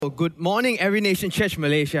Well, good morning, Every Nation Church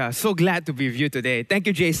Malaysia. So glad to be with you today. Thank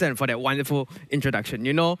you, Jason, for that wonderful introduction.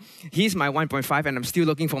 He's my 1.5 and I'm still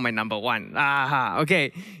looking for my number one.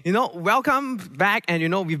 Okay. Welcome back. And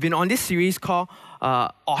we've been on this series called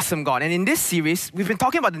Awesome God. And in this series, we've been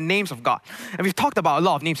talking about the names of God. And we've talked about a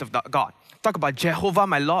lot of names of God. Talk about Jehovah,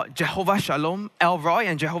 my Lord, Jehovah Shalom, El Roy,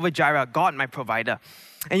 and Jehovah Jireh, God, my provider.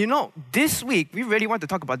 And this week, we really want to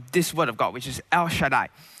talk about this word of God, which is El Shaddai.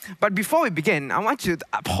 But before we begin, I want to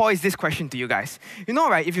pose this question to you guys.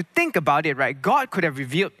 Right, if you think about it, right, God could have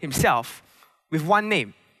revealed himself with one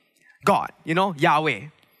name, God, Yahweh.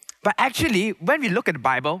 But actually, when we look at the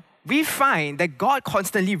Bible, we find that God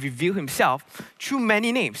constantly reveals himself through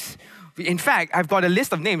many names. In fact, I've got a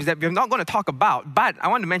list of names that we're not going to talk about, but I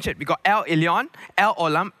want to mention we got El Elyon, El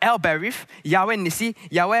Olam, El Berith, Yahweh Nissi,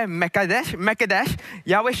 Yahweh Mekadesh,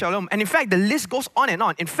 Yahweh Shalom. And in fact, the list goes on and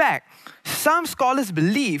on. In fact, some scholars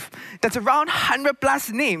believe there's around 100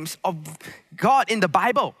 plus names of God in the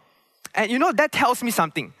Bible. And that tells me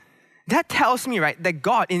something. That tells me, right, that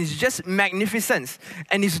God in his just magnificence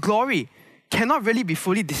and his glory cannot really be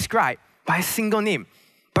fully described by a single name.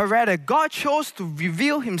 But rather, God chose to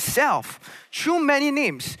reveal himself through many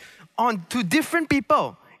names to different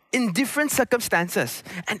people in different circumstances.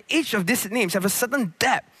 And each of these names have a certain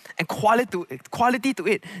depth and quality to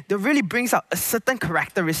it that really brings out a certain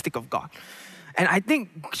characteristic of God. And I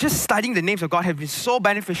think just studying the names of God has been so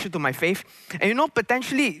beneficial to my faith. And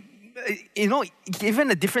potentially, given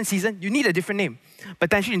a different season, you need a different name.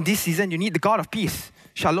 Potentially in this season, you need the God of peace,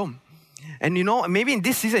 Shalom. And maybe in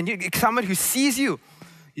this season, someone who sees you,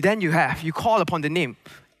 then you call upon the name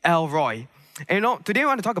El Roy. And today we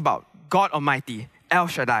want to talk about God Almighty, El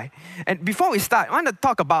Shaddai. And before we start, I want to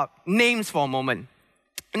talk about names for a moment.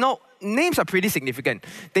 Names are pretty significant.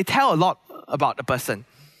 They tell a lot about a person.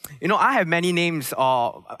 I have many names,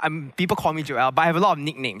 or people call me Joel, but I have a lot of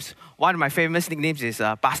nicknames. One of my famous nicknames is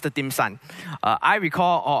Pastor Tim's son. I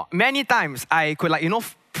recall many times I could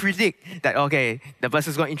predict that, okay, the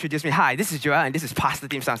person's going to introduce me. Hi, this is Joel and this is Pastor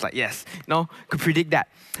Tim. Sounds like, yes, could predict that.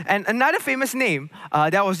 And another famous name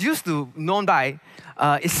that I was known by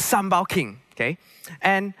is Sambal King, okay?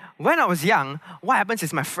 And when I was young, what happens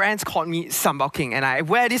is my friends called me Sambal King, and I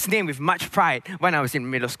wear this name with much pride when I was in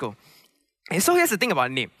middle school. And so here's the thing about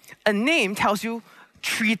a name. A name tells you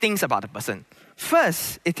three things about the person.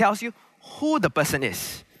 First, it tells you who the person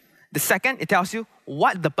is. The second, it tells you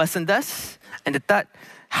what the person does. And the third,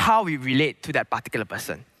 how we relate to that particular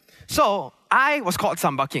person. So I was called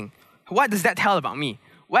Sambal King. What does that tell about me?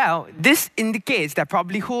 Well, this indicates that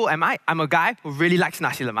probably who am I? I'm a guy who really likes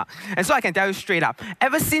nasi lemak. And so I can tell you straight up,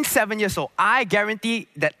 ever since 7 years old, I guarantee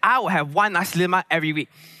that I will have one nasi lemak every week.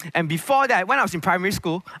 And before that, when I was in primary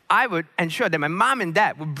school, I would ensure that my mom and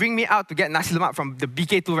dad would bring me out to get nasi lemak from the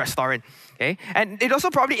BK2 restaurant. Okay? And it also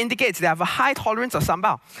probably indicates that I have a high tolerance of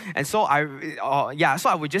sambal. And so I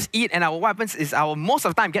would just eat, and what happens is I will most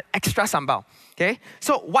of the time get extra sambal. Okay?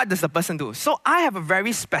 So what does the person do? So I have a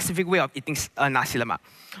very specific way of eating nasi lemak.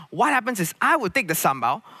 What happens is I would take the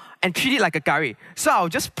sambal and treat it like a curry. So I'll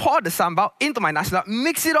just pour the sambal into my nasi lemak,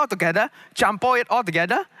 mix it all together, champo it all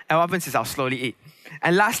together, and what happens is I'll slowly eat.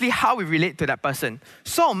 And lastly, how we relate to that person.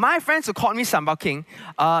 So my friends who called me Sambal King,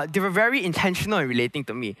 they were very intentional in relating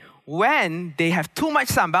to me. When they have too much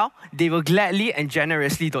sambal, they will gladly and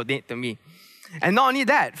generously donate to me. And not only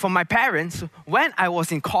that, for my parents, when I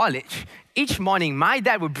was in college, each morning my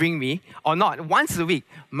dad would bring me, or not, once a week,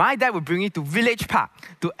 my dad would bring me to Village Park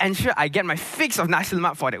to ensure I get my fix of nasi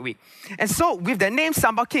lemak for that week. And so with the name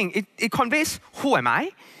Sambal King, it conveys who am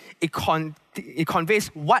I, it conveys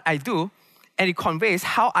what I do, and it conveys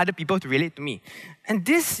how other people to relate to me. And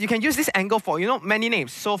this, you can use this angle for, many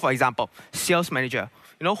names. So for example, sales manager.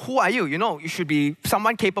 Who are you? You should be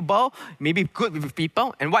someone capable, maybe good with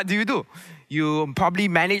people. And what do? You probably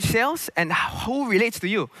manage sales, and who relates to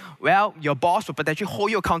you? Well, your boss will potentially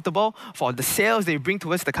hold you accountable for the sales that you bring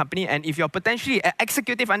towards the company. And if you're potentially an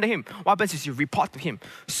executive under him, what happens is you report to him.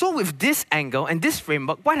 So with this angle and this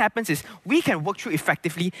framework, what happens is we can work through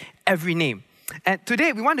effectively every name. And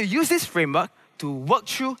today, we want to use this framework to work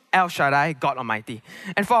through El Shaddai, God Almighty.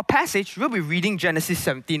 And for our passage, we'll be reading Genesis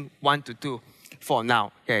 17, 1-2 for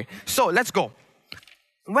now. Okay, so let's go.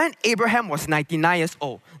 When Abraham was 99 years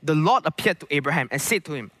old, the Lord appeared to Abraham and said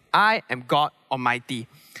to him, I am God Almighty.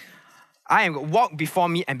 I am walk before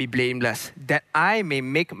me and be blameless, that I may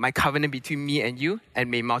make my covenant between me and you and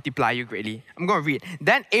may multiply you greatly. I'm going to read.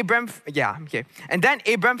 And then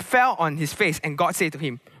Abram fell on his face, and God said to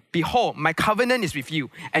him, Behold, my covenant is with you,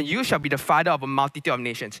 and you shall be the father of a multitude of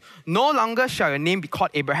nations. No longer shall your name be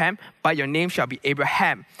called Abraham, but your name shall be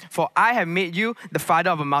Abraham. For I have made you the father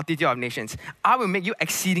of a multitude of nations. I will make you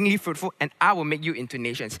exceedingly fruitful, and I will make you into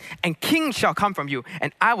nations. And kings shall come from you,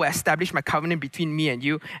 and I will establish my covenant between me and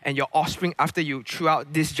you and your offspring after you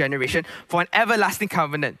throughout this generation, for an everlasting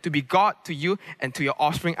covenant, to be God to you and to your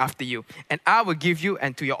offspring after you. And I will give you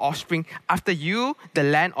and to your offspring after you the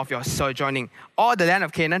land of your sojourning, all the land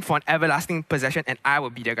of Canaan, for an everlasting possession, and I will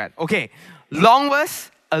be their God. Okay, long verse,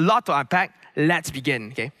 a lot to unpack. Let's begin,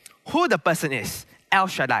 okay? Who the person is? El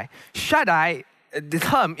Shaddai. Shaddai, the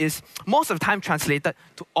term is most of the time translated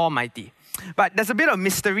to Almighty. But there's a bit of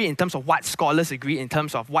mystery in terms of what scholars agree in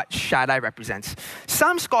terms of what Shaddai represents.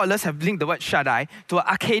 Some scholars have linked the word Shaddai to an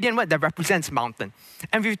Akkadian word that represents mountain.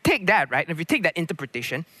 And if you take that, right, if you take that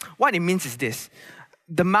interpretation, what it means is this.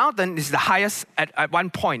 The mountain is the highest at one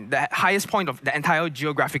point, the highest point of the entire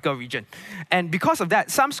geographical region. And because of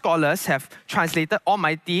that, some scholars have translated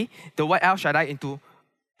Almighty, the word El Shaddai, into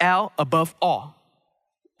El above all.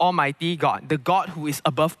 Almighty God, the God who is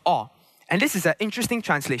above all. And this is an interesting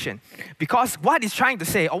translation because what it's trying to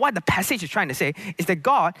say, or what the passage is trying to say, is that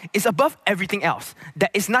God is above everything else. There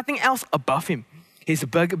is nothing else above him. He's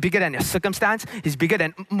bigger than your circumstance. He's bigger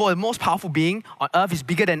than the most powerful being on earth. He's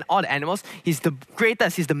bigger than all the animals. He's the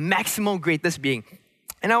greatest. He's the maximum greatest being.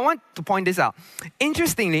 And I want to point this out.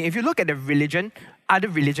 Interestingly, if you look at the religion, other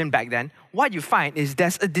religion back then, what you find is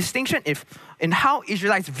there's a distinction in how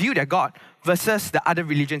Israelites view their God versus the other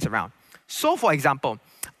religions around. So, for example,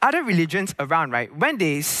 other religions around, right, when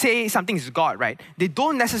they say something is God, right, they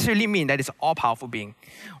don't necessarily mean that it's an all-powerful being.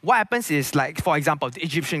 What happens is, like, for example, the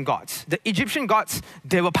Egyptian gods. The Egyptian gods,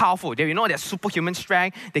 they were powerful. They have superhuman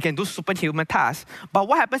strength. They can do superhuman tasks. But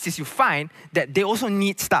what happens is you find that they also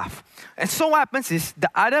need stuff. And so what happens is the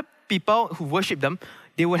other people who worship them,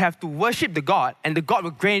 they would have to worship the God, and the God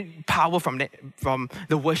will gain power from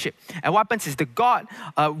the worship. And what happens is the God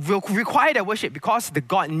will require their worship because the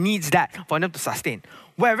God needs that for them to sustain.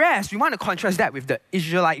 Whereas we want to contrast that with the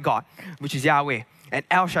Israelite God, which is Yahweh and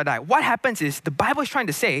El Shaddai. What happens is the Bible is trying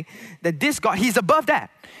to say that this God, he's above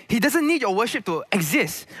that. He doesn't need your worship to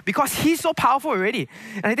exist because he's so powerful already.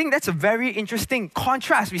 And I think that's a very interesting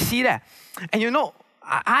contrast we see there. And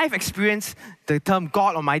I've experienced the term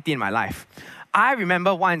God Almighty in my life. I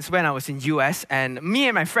remember once when I was in US and me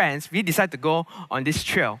and my friends, we decided to go on this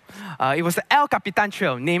trail. It was the El Capitan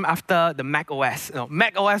Trail, named after the Mac OS.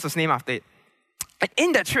 Mac OS was named after it. And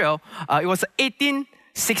in that trail, it was an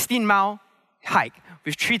 16-mile hike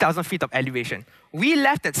with 3,000 feet of elevation. We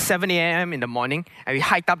left at 7 a.m. in the morning and we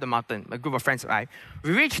hiked up the mountain, a group of friends and I.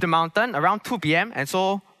 We reached the mountain around 2 p.m. and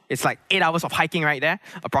so it's like 8 hours of hiking right there,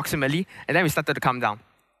 approximately. And then we started to come down.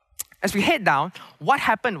 As we head down, what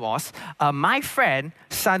happened was my friend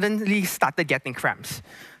suddenly started getting cramps.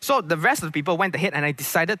 So the rest of the people went ahead and I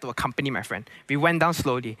decided to accompany my friend. We went down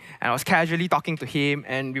slowly and I was casually talking to him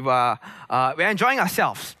and we were enjoying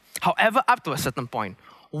ourselves. However, up to a certain point,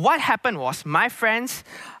 what happened was my friends,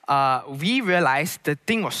 we realized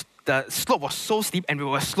the slope was so steep and we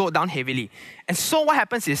were slowed down heavily. And so what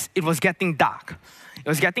happens is it was getting dark. It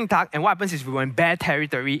was getting dark and what happens is we were in bear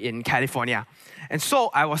territory in California. And so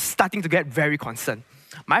I was starting to get very concerned.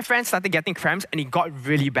 My friend started getting cramps and it got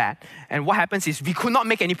really bad. And what happens is we could not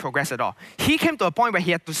make any progress at all. He came to a point where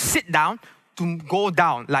he had to sit down to go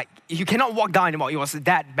down. Like you cannot walk down anymore. It was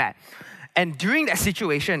that bad. And during that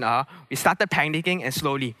situation, we started panicking and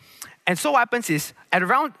slowly. And so what happens is at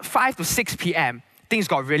around 5 to 6 p.m., things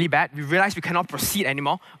got really bad. We realized we cannot proceed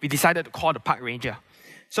anymore. We decided to call the park ranger.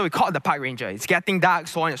 So we called the park ranger. It's getting dark,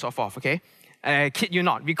 so on and so forth, okay? I kid you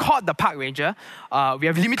not. We called the park ranger. We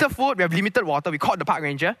have limited food, we have limited water. We called the park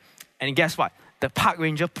ranger. And guess what? The park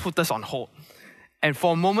ranger put us on hold. And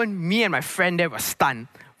for a moment, me and my friend there were stunned.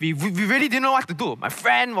 We really didn't know what to do. My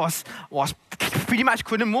friend was pretty much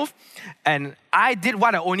couldn't move. And I did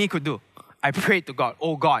what I only could do. I prayed to God,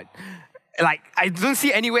 oh God, like I don't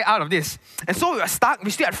see any way out of this. And so we were stuck.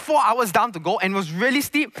 We still had 4 hours down to go and it was really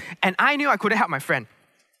steep. And I knew I couldn't help my friend.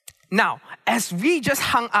 Now, as we just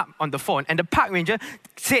hung up on the phone and the park ranger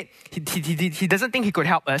said he doesn't think he could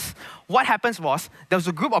help us, what happens was there was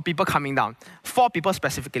a group of people coming down, 4 people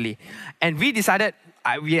specifically. And we decided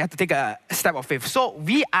we had to take a step of faith. So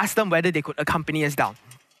we asked them whether they could accompany us down.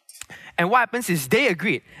 And what happens is they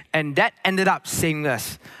agreed and that ended up saving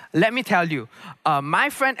us. Let me tell you, my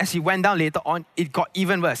friend, as he went down later on, it got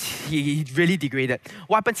even worse. He really degraded.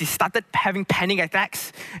 What happens, he started having panic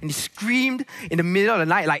attacks and he screamed in the middle of the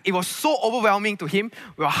night. Like, it was so overwhelming to him.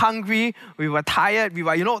 We were hungry, we were tired, we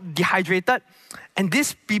were, dehydrated. And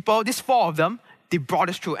these people, these 4 of them, they brought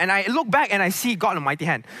us through. And I look back and I see God in a mighty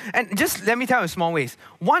hand. And just let me tell you in small ways.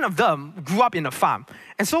 One of them grew up in a farm.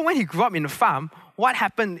 And so when he grew up in a farm, what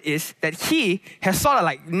happened is that he has sort of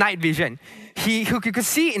like night vision. He could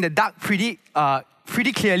see in the dark pretty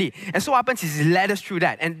clearly. And so what happens is he led us through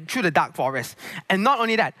that and through the dark forest. And not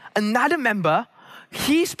only that, another member,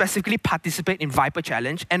 he specifically participated in Viper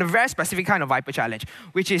Challenge, and a very specific kind of Viper Challenge,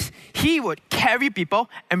 which is he would carry people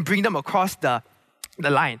and bring them across the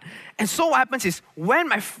line. And so what happens is when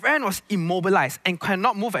my friend was immobilized and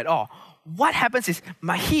cannot move at all, what happens is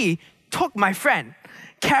he took my friend,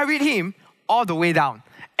 carried him all the way down.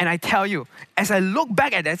 And I tell you, as I look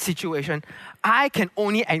back at that situation, I can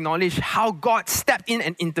only acknowledge how God stepped in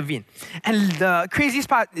and intervened. And the craziest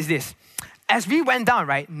part is this. As we went down,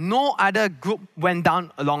 right, no other group went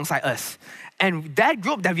down alongside us. And that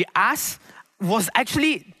group that we asked was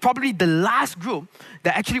actually probably the last group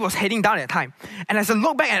that actually was heading down at the time. And as I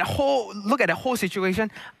look back at the whole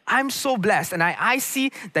situation, I'm so blessed. And I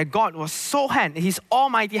see that God was His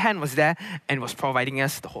almighty hand was there and was providing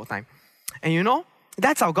us the whole time. And you know,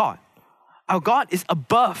 that's our God. Our God is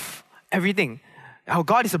above everything. Our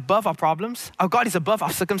God is above our problems. Our God is above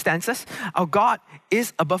our circumstances. Our God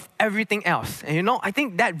is above everything else. And you know, I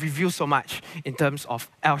think that reveals so much in terms of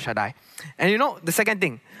El Shaddai. And you know, the second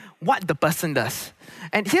thing, what the person does.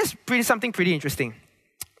 And here's something pretty interesting.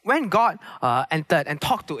 When God entered and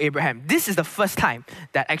talked to Abraham, this is the first time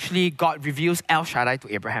that actually God reveals El Shaddai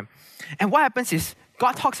to Abraham. And what happens is,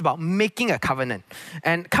 God talks about making a covenant.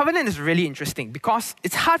 And covenant is really interesting because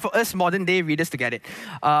it's hard for us modern day readers to get it.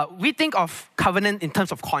 We think of covenant in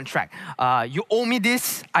terms of contract. You owe me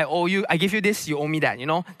this, I owe you, I give you this, you owe me that, you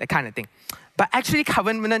know, that kind of thing. But actually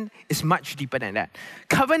covenant is much deeper than that.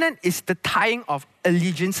 Covenant is the tying of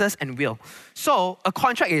allegiances and will. So a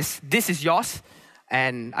contract is, this is yours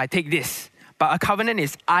and I take this. But a covenant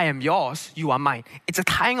is, I am yours, you are mine. It's a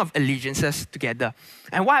tying of allegiances together.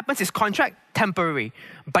 And what happens is contract, temporary.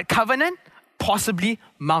 But covenant, possibly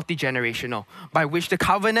multi-generational, by which the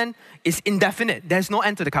covenant is indefinite. There's no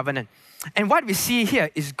end to the covenant. And what we see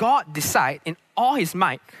here is God decide in all His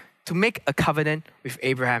might to make a covenant with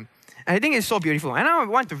Abraham. And I think it's so beautiful. And I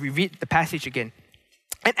want to reread the passage again.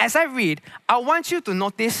 And as I read, I want you to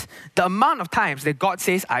notice the amount of times that God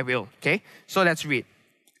says, I will. Okay? So let's read.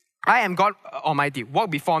 I am God Almighty.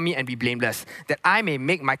 Walk before me and be blameless, that I may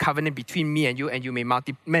make my covenant between me and you may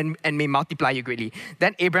multiply you greatly.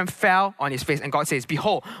 Then Abraham fell on his face, and God says,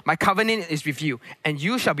 behold, my covenant is with you, and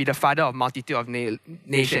you shall be the father of multitude of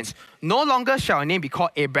nations. No longer shall your name be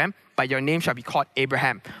called Abraham, but your name shall be called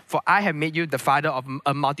Abraham, for I have made you the father of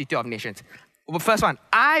a multitude of nations. First one,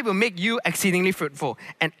 I will make you exceedingly fruitful,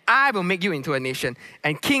 and I will make you into a nation,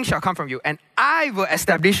 and kings shall come from you, and I will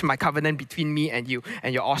establish my covenant between me and you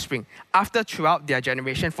and your offspring, after throughout their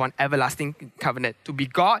generation for an everlasting covenant, to be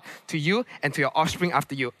God to you and to your offspring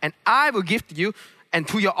after you. And I will give to you and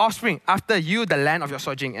to your offspring after you the land of your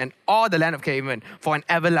sojourning and all the land of Canaan for an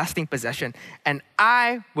everlasting possession, and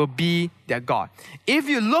I will be their God. If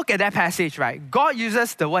you look at that passage, right, God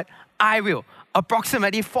uses the word I will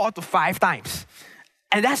approximately 4 to 5 times.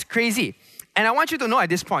 And that's crazy. And I want you to know at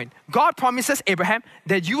this point, God promises Abraham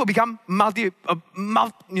that you will become multitude.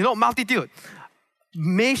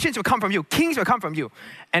 Nations will come from you. Kings will come from you.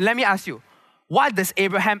 And let me ask you, what does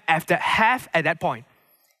Abraham have at that point?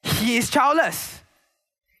 He is childless.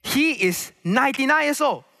 He is 99 years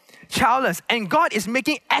old, childless. And God is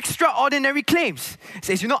making extraordinary claims.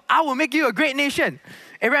 He says, I will make you a great nation.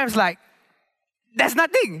 Abraham's like, that's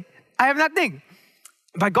nothing. I have nothing.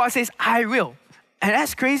 But God says, I will. And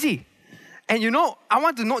that's crazy. And I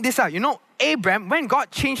want to note this out. Abraham, when God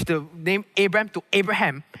changed the name Abraham to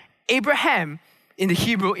Abraham, Abraham in the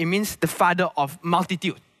Hebrew, it means the father of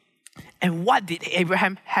multitude. And what did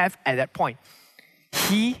Abraham have at that point?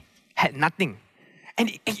 He had nothing.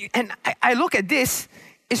 And I look at this,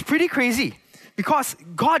 it's pretty crazy. Because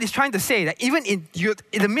God is trying to say that even in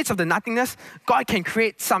the midst of the nothingness, God can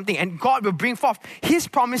create something, and God will bring forth His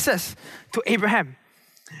promises to Abraham.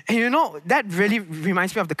 And that really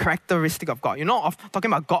reminds me of the characteristic of God. Of talking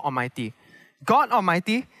about God Almighty. God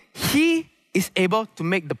Almighty, He is able to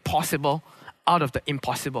make the possible out of the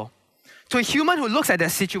impossible. To a human who looks at their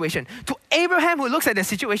situation, to Abraham who looks at their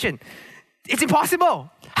situation, it's impossible.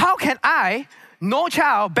 How can I, no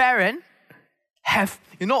child, barren, have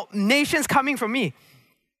nations coming from me?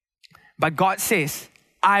 But God says,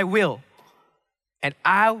 I will. And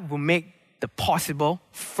I will make the possible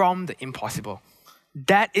from the impossible.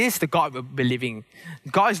 That is the God we're believing.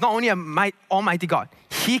 God is not only a almighty God.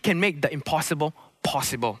 He can make the impossible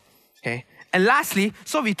possible. Okay? And lastly,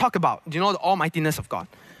 so we talk about, the almightiness of God.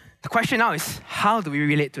 The question now is, how do we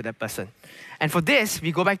relate to that person? And for this,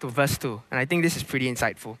 we go back to verse 2, and I think this is pretty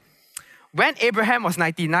insightful. When Abraham was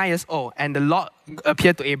 99 years old, and the Lord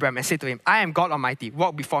appeared to Abraham and said to him, I am God Almighty,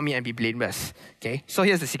 walk before me and be blameless. Okay, so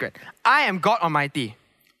here's the secret. I am God Almighty,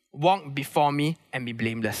 walk before me and be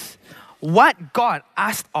blameless. What God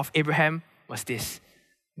asked of Abraham was this.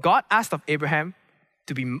 God asked of Abraham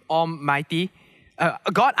to be almighty.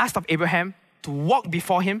 God asked of Abraham to walk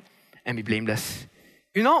before him and be blameless.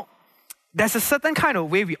 You know, there's a certain kind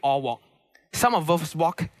of way we all walk. Some of us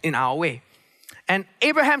walk in our way. And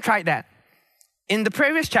Abraham tried that. In the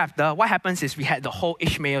previous chapter, what happens is we had the whole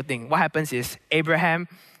Ishmael thing. What happens is Abraham,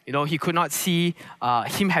 he could not see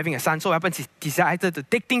him having a son. So what happens is he decided to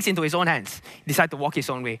take things into his own hands. He decided to walk his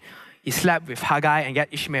own way. He slept with Hagar and get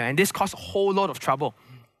Ishmael. And this caused a whole lot of trouble.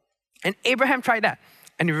 And Abraham tried that.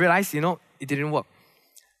 And he realized, it didn't work.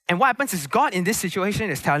 And what happens is God in this situation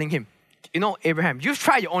is telling him, Abraham, you've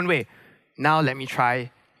tried your own way. Now let me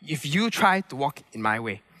try. If you try to walk in my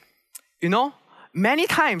way. Many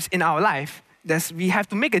times in our life, we have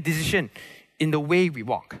to make a decision in the way we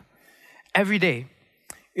walk. Every day.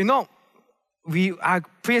 We are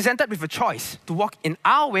presented with a choice to walk in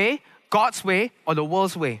our way, God's way, or the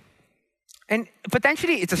world's way. And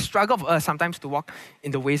potentially it's a struggle for us sometimes to walk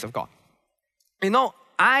in the ways of God.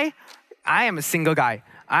 I am a single guy.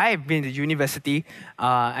 I have been to university,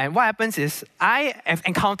 and what happens is I have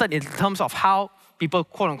encountered in terms of how people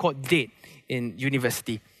quote-unquote date in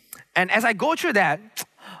university. And as I go through that,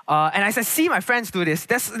 and as I see my friends do this,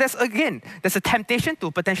 there's a temptation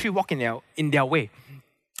to potentially walk in their way.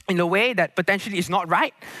 In a way that potentially is not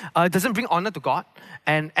right, doesn't bring honor to God,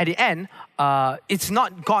 and at the end, it's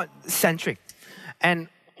not God-centric. And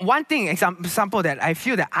one thing, example that I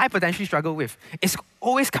feel that I potentially struggle with is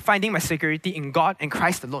always finding my security in God and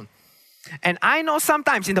Christ alone. And I know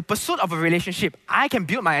sometimes in the pursuit of a relationship, I can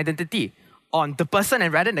build my identity on the person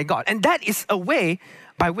and rather than God. And that is a way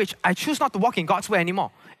by which I choose not to walk in God's way anymore.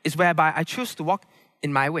 It's whereby I choose to walk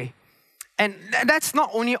in my way. And that's not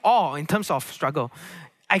only all in terms of struggle.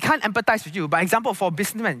 I can't empathize with you. By example, for a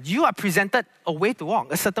businessman, you are presented a way to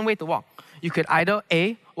walk, a certain way to walk. You could either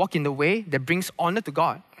A, walk in the way that brings honor to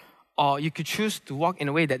God, or you could choose to walk in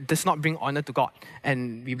a way that does not bring honor to God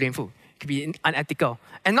and be blameful. It could be unethical.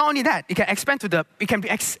 And not only that, it can expand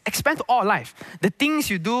to all life. The things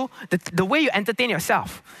you do, the way you entertain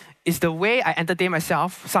yourself. Is the way I entertain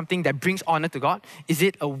myself something that brings honor to God? Is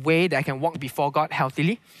it a way that I can walk before God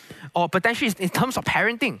healthily? Or potentially in terms of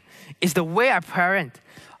parenting, is the way I parent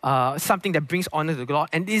something that brings honor to God?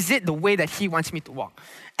 And is it the way that He wants me to walk?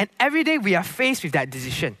 And every day we are faced with that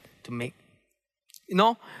decision to make.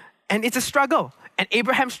 And it's a struggle. And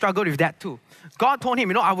Abraham struggled with that too. God told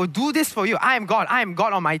him, I will do this for you. I am God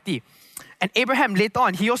Almighty. And Abraham later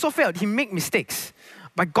on, he also failed. He made mistakes.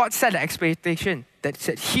 But God set the expectation that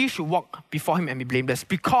said he should walk before him and be blameless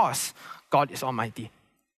because God is Almighty.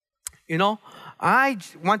 I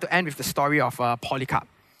want to end with the story of Polycarp.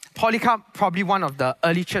 Polycarp, probably one of the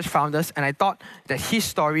early church founders, and I thought that his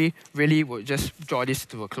story really would just draw this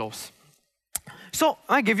to a close. So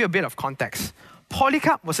I'll give you a bit of context.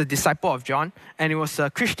 Polycarp was a disciple of John, and he was a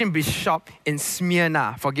Christian bishop in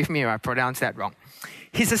Smyrna. Forgive me if I pronounce that wrong.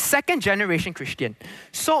 He's a second generation Christian.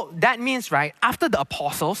 So that means, right, after the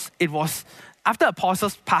apostles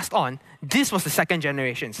passed on, this was the second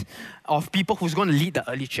generations of people who's going to lead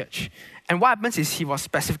the early church. And what happens is he was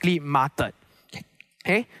specifically martyred.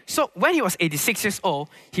 Okay? So when he was 86 years old,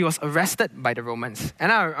 he was arrested by the Romans.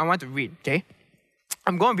 And I want to read, okay?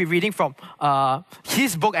 I'm going to be reading from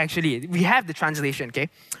his book actually. We have the translation, okay?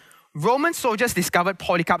 Roman soldiers discovered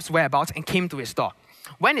Polycarp's whereabouts and came to his door.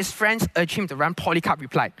 When his friends urged him to run, Polycarp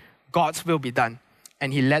replied, God's will be done.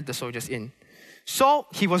 And he led the soldiers in. So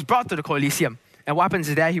he was brought to the Colosseum. And what happens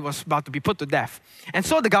is that he was about to be put to death. And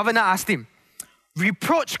so the governor asked him,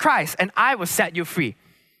 reproach Christ and I will set you free.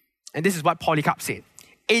 And this is what Polycarp said.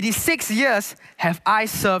 86 years have I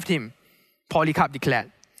served him, Polycarp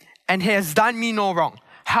declared. And he has done me no wrong.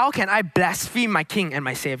 How can I blaspheme my king and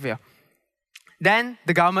my savior? Then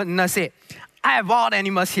the governor said, I have wild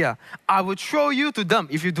animals here. I will throw you to them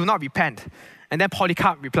if you do not repent. And then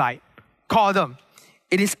Polycarp replied, call them.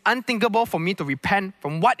 It is unthinkable for me to repent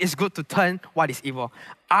from what is good to turn what is evil.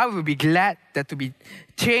 I will be glad that to be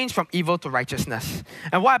changed from evil to righteousness.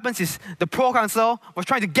 And what happens is the proconsul was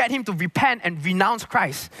trying to get him to repent and renounce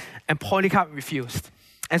Christ. And Polycarp refused.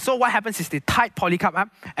 And so what happens is they tied Polycarp up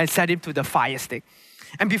and set him to the fire stake.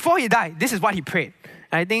 And before he died, this is what he prayed.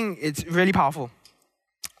 And I think it's really powerful.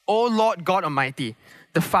 O Lord God Almighty,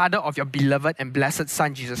 the Father of your beloved and blessed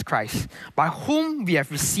Son, Jesus Christ, by whom we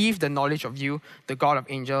have received the knowledge of you, the God of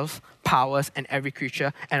angels, powers, and every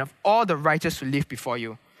creature, and of all the righteous who live before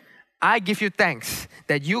you. I give you thanks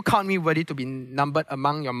that you count me worthy to be numbered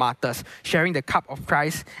among your martyrs, sharing the cup of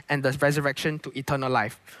Christ and the resurrection to eternal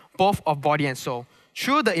life, both of body and soul,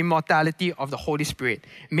 through the immortality of the Holy Spirit.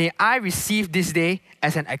 May I receive this day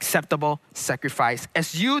as an acceptable sacrifice,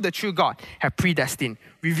 as you, the true God, have predestined,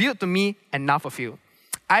 revealed to me, and now fulfilled.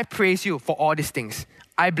 I praise you for all these things.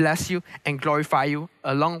 I bless you and glorify you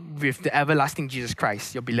along with the everlasting Jesus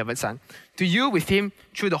Christ, your beloved Son. To you, with him,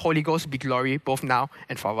 through the Holy Ghost, be glory both now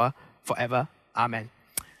and forever. Amen.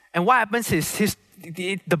 And what happens is,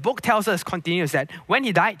 the book tells us, continues, that when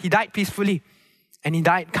he died peacefully and he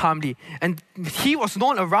died calmly. And he was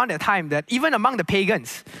known around that time that even among the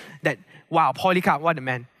pagans, that, wow, Polycarp, what a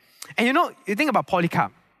man. And you think about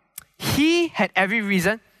Polycarp. He had every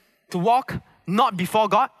reason to walk not before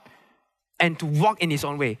God and to walk in his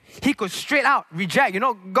own way. He could straight out reject,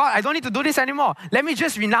 God, I don't need to do this anymore. Let me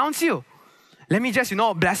just renounce you. Let me just,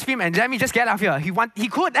 blaspheme and let me just get out of here. He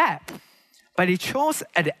could that. But he chose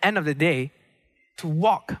at the end of the day to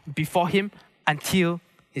walk before him until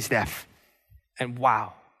his death. And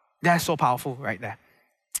wow, that's so powerful right there.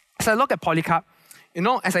 As I look at Polycarp,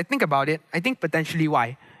 as I think about it, I think potentially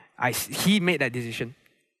why he made that decision.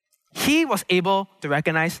 He was able to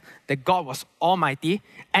recognize that God was almighty,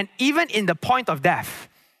 and even in the point of death,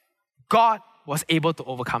 God was able to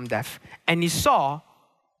overcome death. And he saw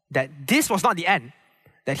that this was not the end,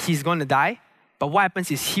 that he's going to die, but what happens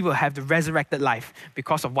is he will have the resurrected life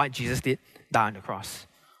because of what Jesus did down on the cross.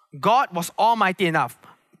 God was almighty enough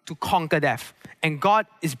to conquer death, and God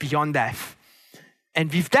is beyond death.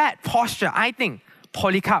 And with that posture, I think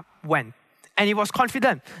Polycarp went. And he was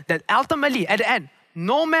confident that ultimately, at the end,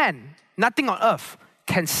 no man, nothing on earth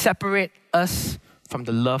can separate us from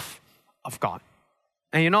the love of God.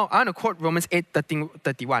 And I want to quote Romans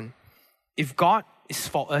 8:31. If God is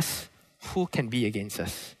for us, who can be against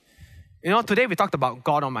us? Today we talked about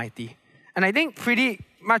God Almighty. And I think pretty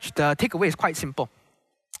much the takeaway is quite simple.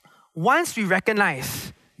 Once we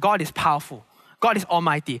recognize God is powerful, God is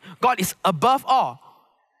almighty, God is above all.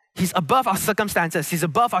 He's above our circumstances. He's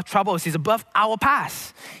above our troubles. He's above our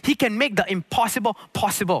past. He can make the impossible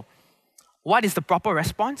possible. What is the proper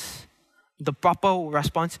response? The proper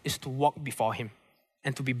response is to walk before him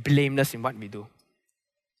and to be blameless in what we do.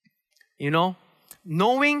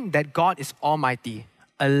 Knowing that God is almighty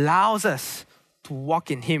allows us to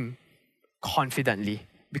walk in him confidently,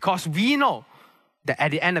 because we know that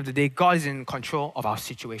at the end of the day, God is in control of our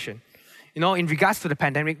situation. In regards to the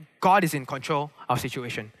pandemic, God is in control of our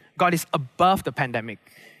situation. God is above the pandemic.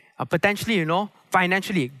 Potentially,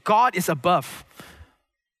 financially, God is above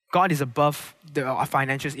our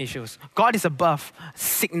financial issues. God is above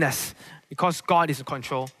sickness, because God is in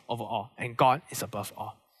control over all, and God is above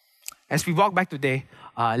all. As we walk back today,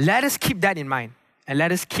 let us keep that in mind, and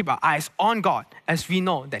let us keep our eyes on God, as we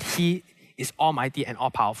know that he is almighty and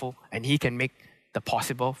all-powerful, and he can make the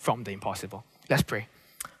possible from the impossible. Let's pray.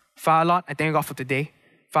 Father Lord, I thank you, God, for today.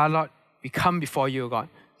 Father Lord, we come before you, God,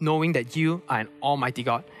 knowing that you are an almighty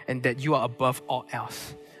God and that you are above all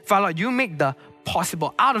else. Father Lord, you make the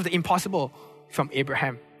possible out of the impossible from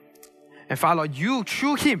Abraham. And Father Lord, you,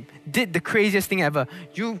 through him, did the craziest thing ever.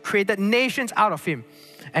 You created nations out of him.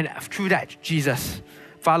 And through that, Jesus.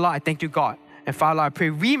 Father Lord, I thank you, God. And Father Lord, I pray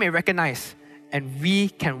we may recognize and we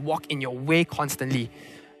can walk in your way constantly,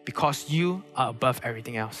 because you are above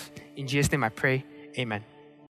everything else. In Jesus' name I pray, amen.